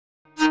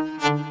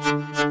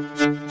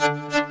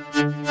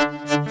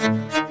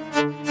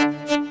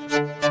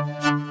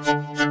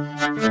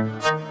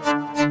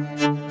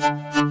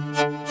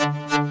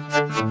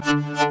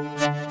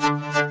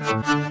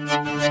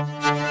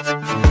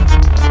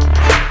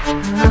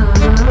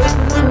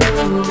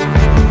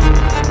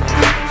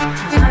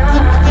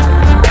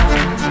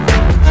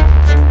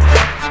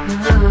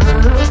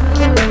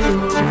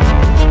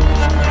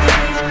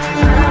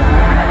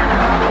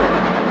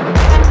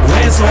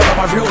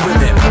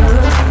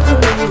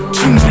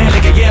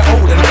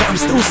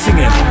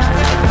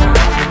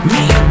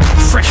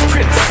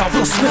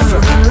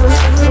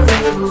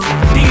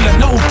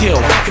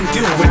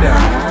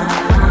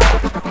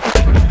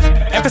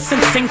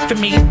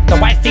for me. The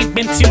wife ain't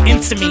been too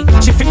into me.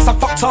 She thinks I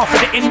fucked off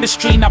with the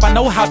industry. Now I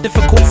know how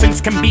difficult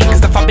things can be.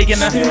 Cause if I be in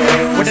her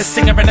with a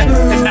singer in her,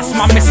 then that's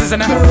my missus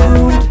in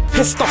her.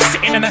 Pissed off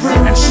sitting in her,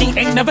 and she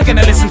ain't never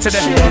gonna listen to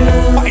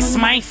them. But it's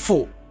my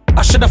fault.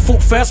 I should've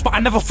thought first, but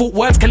I never thought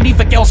words can leave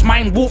a girl's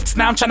mind warped.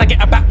 Now I'm trying to get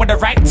her back with the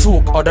right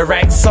talk or the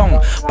right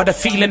song, but the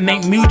feeling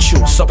ain't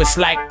mutual, so it's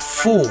like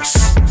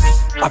force.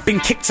 I've been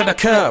kicked to the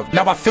curb,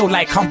 now I feel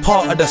like I'm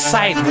part of the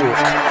sidewalk.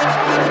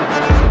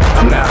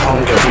 I'm that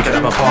home girl, we could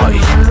have a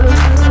party.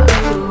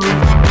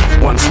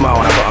 One smile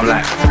and I got 'em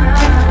like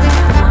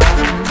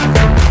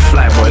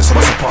flyboy, so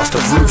I surpass the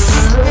roof.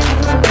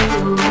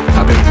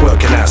 I've been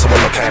working out, so I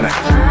look kinda.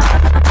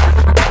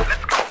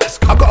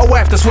 I got a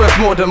wife that's worth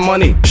more than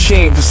money. She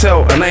ain't for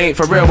sale and I ain't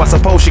for real. I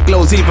suppose she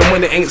glows even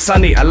when it ain't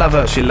sunny. I love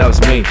her, she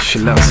loves me, she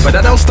loves me. But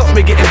that don't stop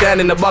me getting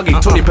down in the buggy.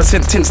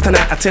 20% tints, 10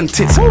 out of 10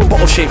 tits.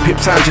 Bottle shaped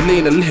hips,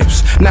 Angelina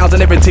lips. Nails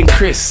and everything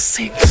crisp.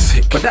 Sick.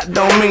 But that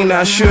don't mean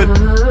I should.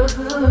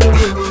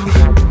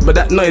 But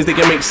that noise that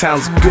you make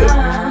sounds good.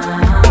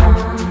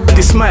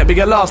 This might be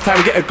your last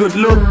time, get a good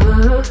look.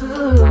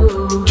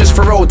 Just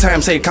for old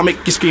time's sake, I make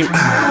you scream.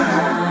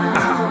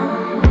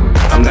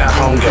 I'm that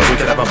home girl, we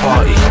could have a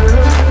party.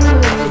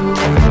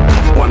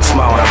 One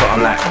smile and I got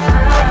 'em like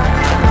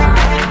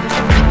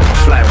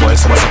flyboy,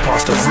 so I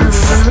surpass the roof.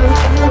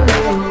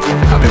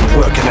 I've been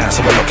working out,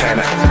 so I look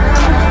kinda.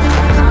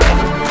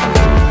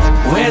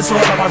 Where's all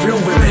of my real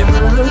women?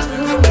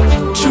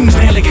 Tunes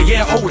nearly a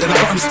year old and I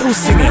got 'em still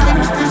singing.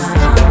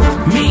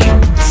 Me,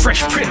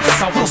 Fresh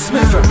Prince, I Will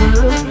Smith 'em.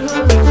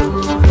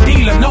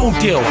 Deal or no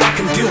deal, I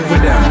can deal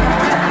with them.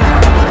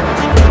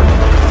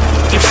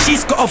 If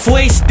she's got a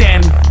voice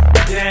then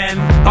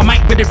I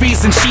might be the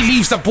reason she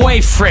leaves her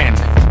boyfriend.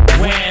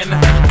 When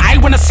I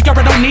wanna see her,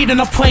 I don't need an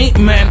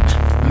appointment.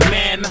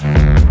 Men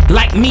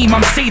like me,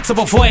 mum say to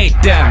avoid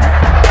them.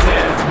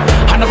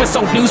 I know it's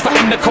old news, but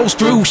in the coast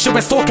through. Sure,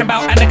 it's talking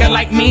about a nigga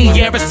like me.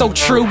 Yeah, it's so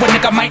true. A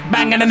nigga might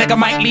bang and a nigga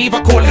might leave.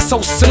 I call it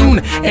so soon.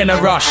 In a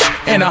rush,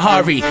 in a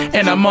hurry,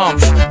 in a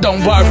month.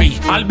 Don't worry,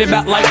 I'll be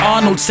back like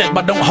Arnold said.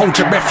 But don't hold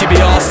your breath, you be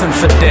asking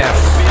for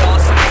death.